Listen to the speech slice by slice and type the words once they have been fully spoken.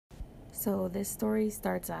So this story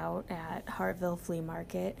starts out at Hartville Flea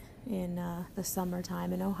Market in the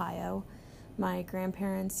summertime in Ohio. My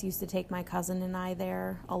grandparents used to take my cousin and I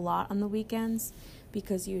there a lot on the weekends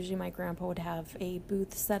because usually my grandpa would have a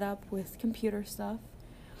booth set up with computer stuff.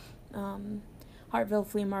 Hartville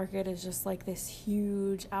Flea Market is just like this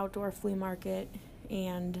huge outdoor flea market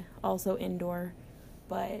and also indoor,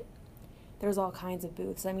 but there's all kinds of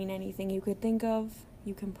booths. I mean, anything you could think of,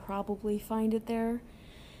 you can probably find it there.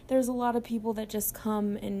 There's a lot of people that just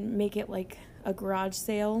come and make it like a garage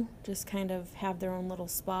sale, just kind of have their own little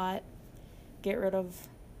spot, get rid of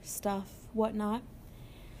stuff, whatnot.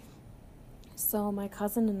 So my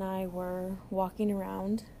cousin and I were walking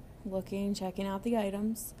around, looking, checking out the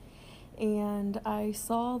items, and I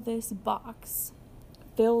saw this box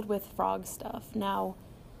filled with frog stuff. Now,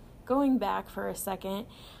 going back for a second,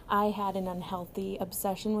 I had an unhealthy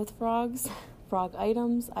obsession with frogs, frog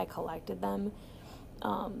items. I collected them.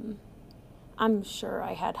 I'm sure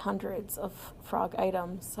I had hundreds of frog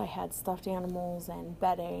items. I had stuffed animals and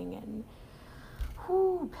bedding and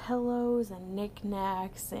pillows and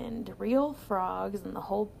knickknacks and real frogs, and the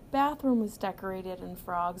whole bathroom was decorated in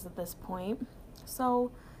frogs at this point.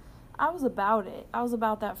 So I was about it. I was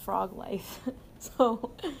about that frog life.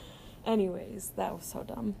 So anyways, that was so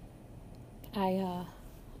dumb.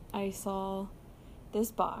 I saw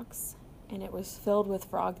this box and it was filled with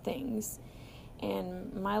frog things.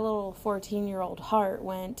 And my little 14-year-old heart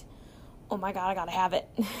went, oh my God, I gotta have it.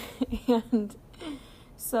 And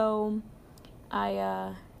so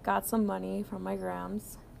I got some money from my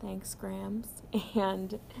Grams. Thanks, Grams.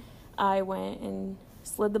 And I went and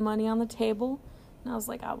slid the money on the table. And I was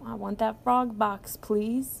like, I want that frog box,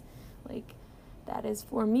 please. Like, that is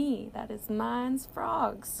for me. That is mine's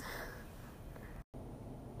frogs.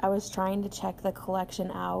 I was trying to check the collection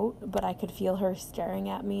out, but I could feel her staring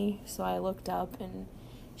at me, so I looked up, and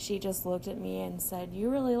she just looked at me and said, "You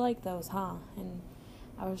really like those, huh?" And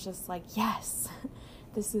I was just like, yes,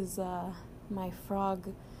 this is my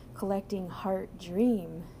frog collecting heart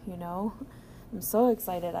dream, you know? I'm so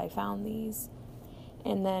excited I found these.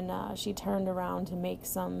 And then she turned around to make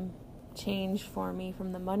some change for me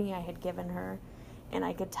from the money I had given her, and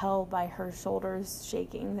I could tell by her shoulders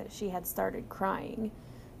shaking that she had started crying.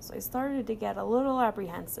 So I started to get a little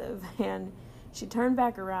apprehensive, and she turned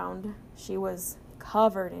back around. She was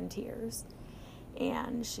covered in tears,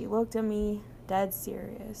 and she looked at me dead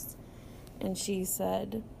serious, and she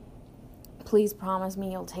said, "Please promise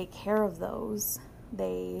me you'll take care of those.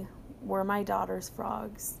 They were my daughter's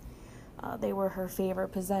frogs. They were her favorite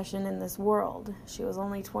possession in this world. She was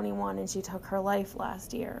only 21, and she took her life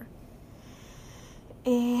last year."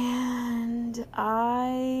 And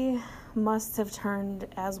I must have turned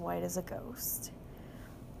as white as a ghost.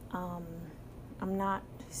 I'm not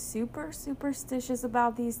super superstitious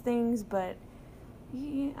about these things, but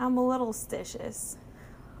I'm a little stitious.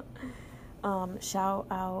 Shout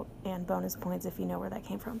out and bonus points if you know where that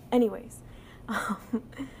came from. Anyways,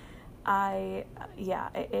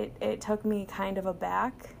 it took me kind of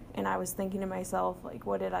aback, and I was thinking to myself, like,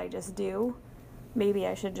 what did I just do? Maybe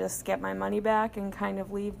I should just get my money back and kind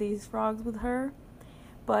of leave these frogs with her.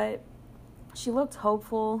 But she looked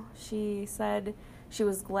hopeful. She said she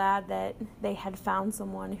was glad that they had found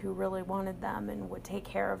someone who really wanted them and would take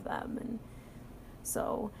care of them. And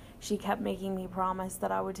so she kept making me promise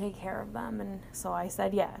that I would take care of them. And so I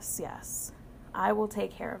said, yes, I will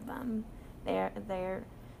take care of them. They're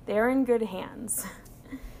in good hands.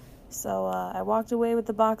 So I walked away with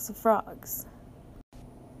the box of frogs.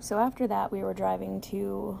 So after that, we were driving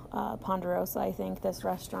to Ponderosa, I think, this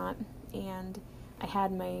restaurant, and I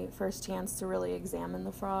had my first chance to really examine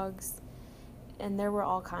the frogs, and there were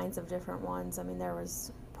all kinds of different ones. I mean, there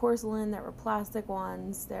was porcelain, there were plastic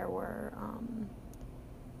ones, there were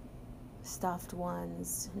stuffed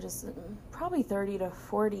ones, just probably 30 to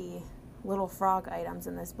 40 little frog items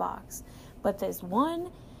in this box. But this one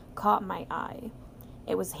caught my eye.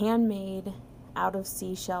 It was handmade out of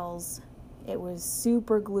seashells. It was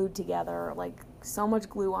super glued together, like so much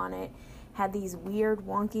glue on it. Had these weird,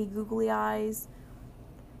 wonky, googly eyes.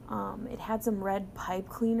 It had some red pipe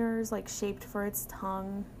cleaners, like, shaped for its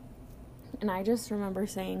tongue. And I just remember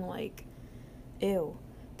saying, like, ew,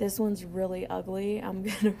 this one's really ugly. I'm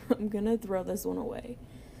gonna throw this one away.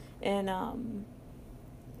 And,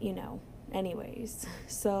 anyways.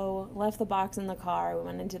 So, left the box in the car. We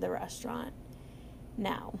went into the restaurant.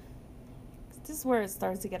 Now, this is where it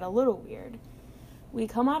starts to get a little weird. We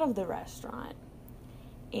come out of the restaurant,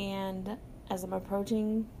 and as I'm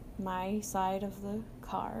approaching my side of the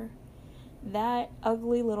car, that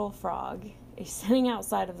ugly little frog is sitting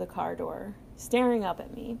outside of the car door, staring up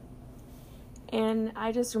at me. And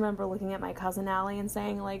I just remember looking at my cousin Allie and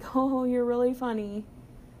saying, like, oh, you're really funny.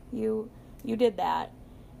 You did that.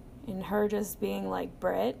 And her just being like,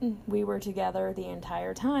 Britt, we were together the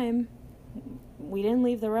entire time. We didn't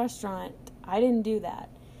leave the restaurant. I didn't do that.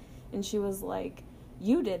 And she was like,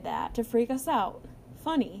 you did that to freak us out.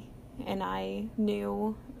 Funny. And I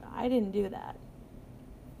knew I didn't do that.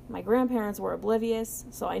 My grandparents were oblivious,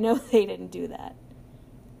 so I know they didn't do that.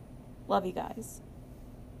 Love you guys.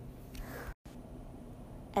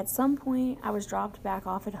 At some point, I was dropped back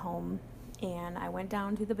off at home, and I went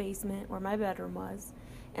down to the basement where my bedroom was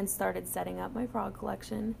and started setting up my frog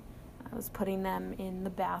collection. I was putting them in the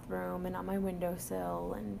bathroom and on my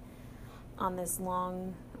windowsill and on this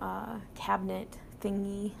long cabinet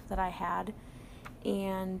thingy that I had.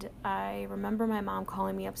 And I remember my mom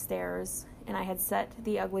calling me upstairs, and I had set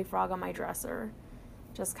the ugly frog on my dresser,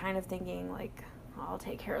 just kind of thinking, like, I'll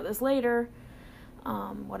take care of this later,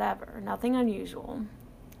 whatever, nothing unusual.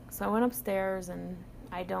 So I went upstairs, and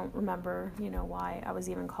I don't remember, why I was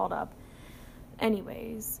even called up.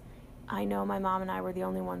 Anyways, I know my mom and I were the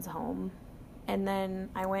only ones home, and then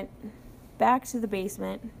I went back to the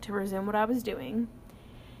basement to resume what I was doing,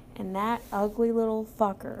 and that ugly little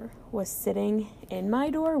fucker was sitting in my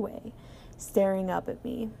doorway, staring up at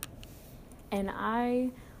me, and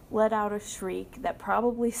I let out a shriek that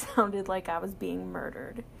probably sounded like I was being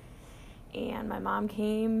murdered. And my mom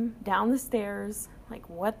came down the stairs, like,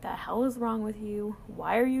 what the hell is wrong with you?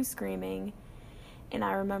 Why are you screaming? And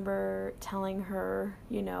I remember telling her,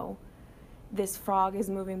 this frog is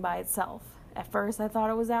moving by itself. At first I thought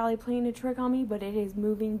it was Allie playing a trick on me, but it is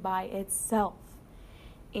moving by itself.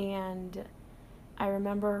 And I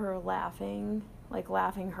remember her laughing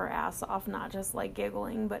her ass off, not just like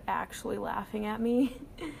giggling, but actually laughing at me.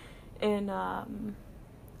 And, I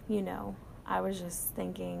was just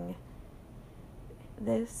thinking,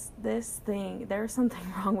 this thing, there's something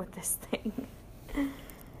wrong with this thing.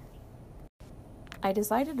 I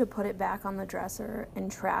decided to put it back on the dresser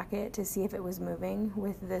and track it to see if it was moving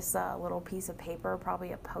with this little piece of paper,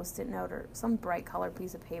 probably a Post-it note or some bright colored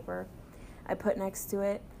piece of paper I put next to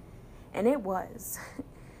it, and it was.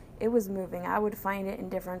 It was moving. I would find it in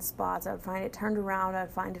different spots. I would find it turned around. I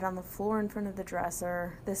would find it on the floor in front of the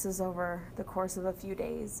dresser. This is over the course of a few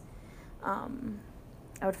days.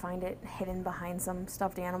 I would find it hidden behind some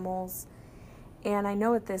stuffed animals. And I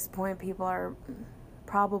know at this point people are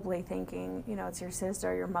probably thinking, it's your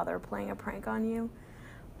sister or your mother playing a prank on you.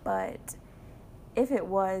 But if it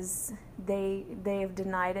was, they have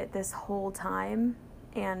denied it this whole time,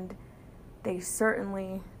 and they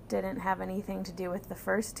certainly didn't have anything to do with the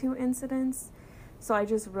first two incidents. So I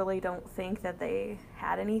just really don't think that they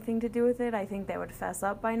had anything to do with it. I think they would fess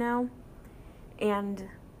up by now. And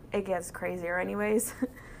it gets crazier anyways.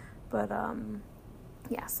 But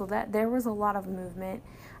yeah, so that there was a lot of movement.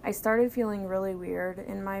 I started feeling really weird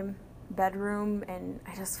in my bedroom, and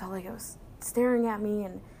I just felt like it was staring at me,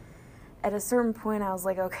 and at a certain point I was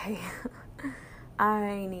like, okay,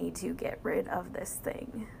 I need to get rid of this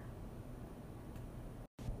thing.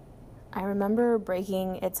 I remember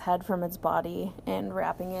breaking its head from its body and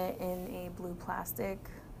wrapping it in a blue plastic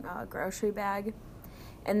grocery bag,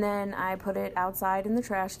 and then I put it outside in the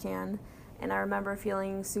trash can. And I remember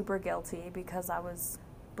feeling super guilty because I was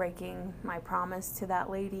breaking my promise to that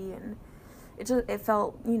lady, and it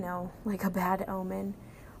felt, like a bad omen.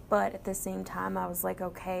 But at the same time, I was like,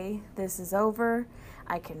 okay, this is over.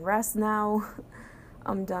 I can rest now.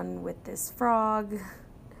 I'm done with this frog.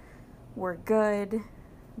 We're good.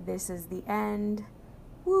 This is the end.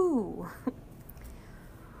 Woo!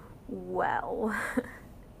 Well,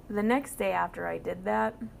 the next day after I did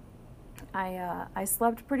that, I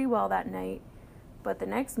slept pretty well that night, but the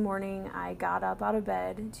next morning I got up out of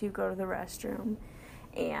bed to go to the restroom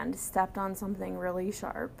and stepped on something really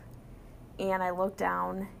sharp, and I looked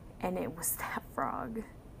down, and it was that frog,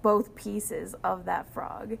 both pieces of that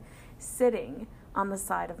frog, sitting on the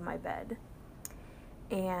side of my bed.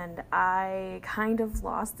 And I kind of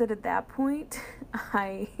lost it at that point.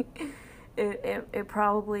 It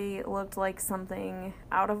probably looked like something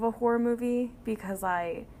out of a horror movie, because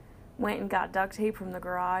I went and got duct tape from the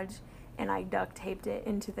garage, and I duct taped it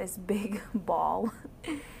into this big ball,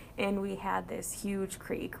 and we had this huge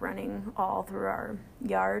creek running all through our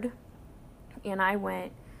yard, and I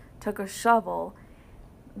went, took a shovel,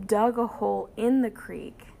 dug a hole in the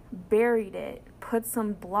creek, buried it, put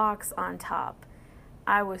some blocks on top.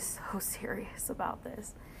 I was so serious about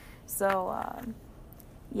this. So,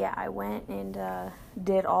 yeah, I went and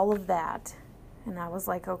did all of that. And I was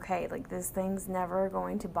like, okay, this thing's never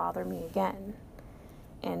going to bother me again.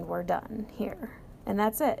 And we're done here. And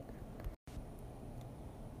that's it.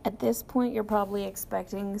 At this point, you're probably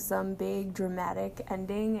expecting some big dramatic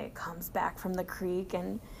ending. It comes back from the creek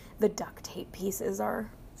and the duct tape pieces are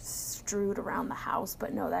strewed around the house,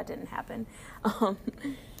 but no, that didn't happen.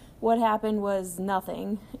 What happened was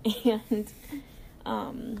nothing, and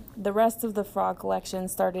the rest of the frog collection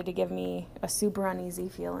started to give me a super uneasy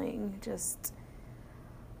feeling.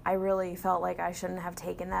 I really felt like I shouldn't have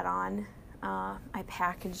taken that on. I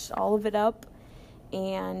packaged all of it up,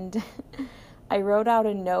 and I wrote out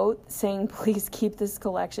a note saying, please keep this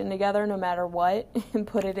collection together no matter what, and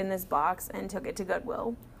put it in this box and took it to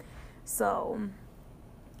Goodwill. So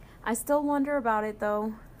I still wonder about it,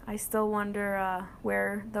 though. I still wonder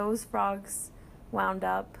where those frogs wound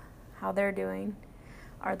up, how they're doing.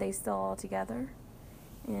 Are they still all together?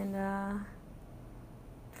 And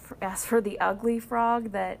as for the ugly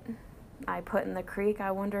frog that I put in the creek,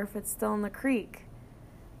 I wonder if it's still in the creek.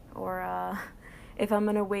 Or if I'm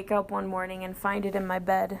going to wake up one morning and find it in my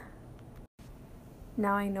bed.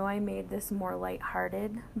 Now, I know I made this more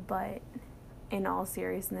lighthearted, but in all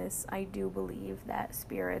seriousness, I do believe that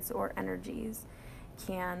spirits or energies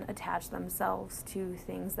can attach themselves to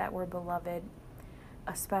things that were beloved,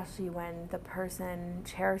 especially when the person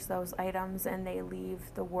cherished those items and they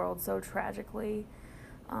leave the world so tragically.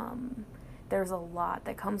 There's a lot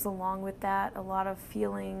that comes along with that, a lot of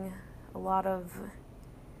feeling,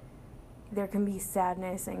 there can be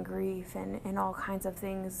sadness and grief and all kinds of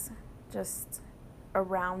things just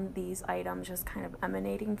around these items, just kind of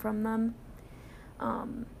emanating from them.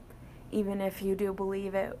 Even if you do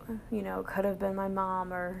believe it, could have been my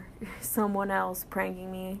mom or someone else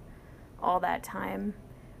pranking me all that time,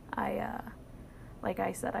 like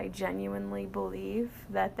I said, I genuinely believe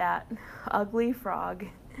that ugly frog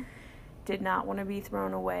did not want to be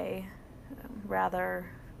thrown away.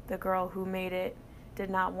 Rather, the girl who made it did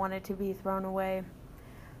not want it to be thrown away.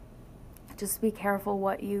 Just be careful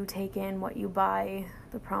what you take in, what you buy,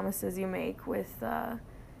 the promises you make with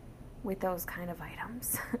those kind of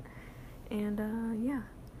items. And yeah,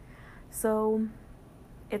 so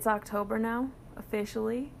it's October now,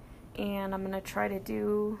 officially, and I'm going to try to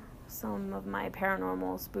do some of my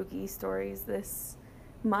paranormal spooky stories this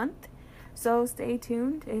month. So stay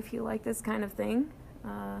tuned if you like this kind of thing.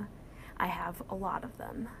 I have a lot of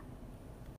them.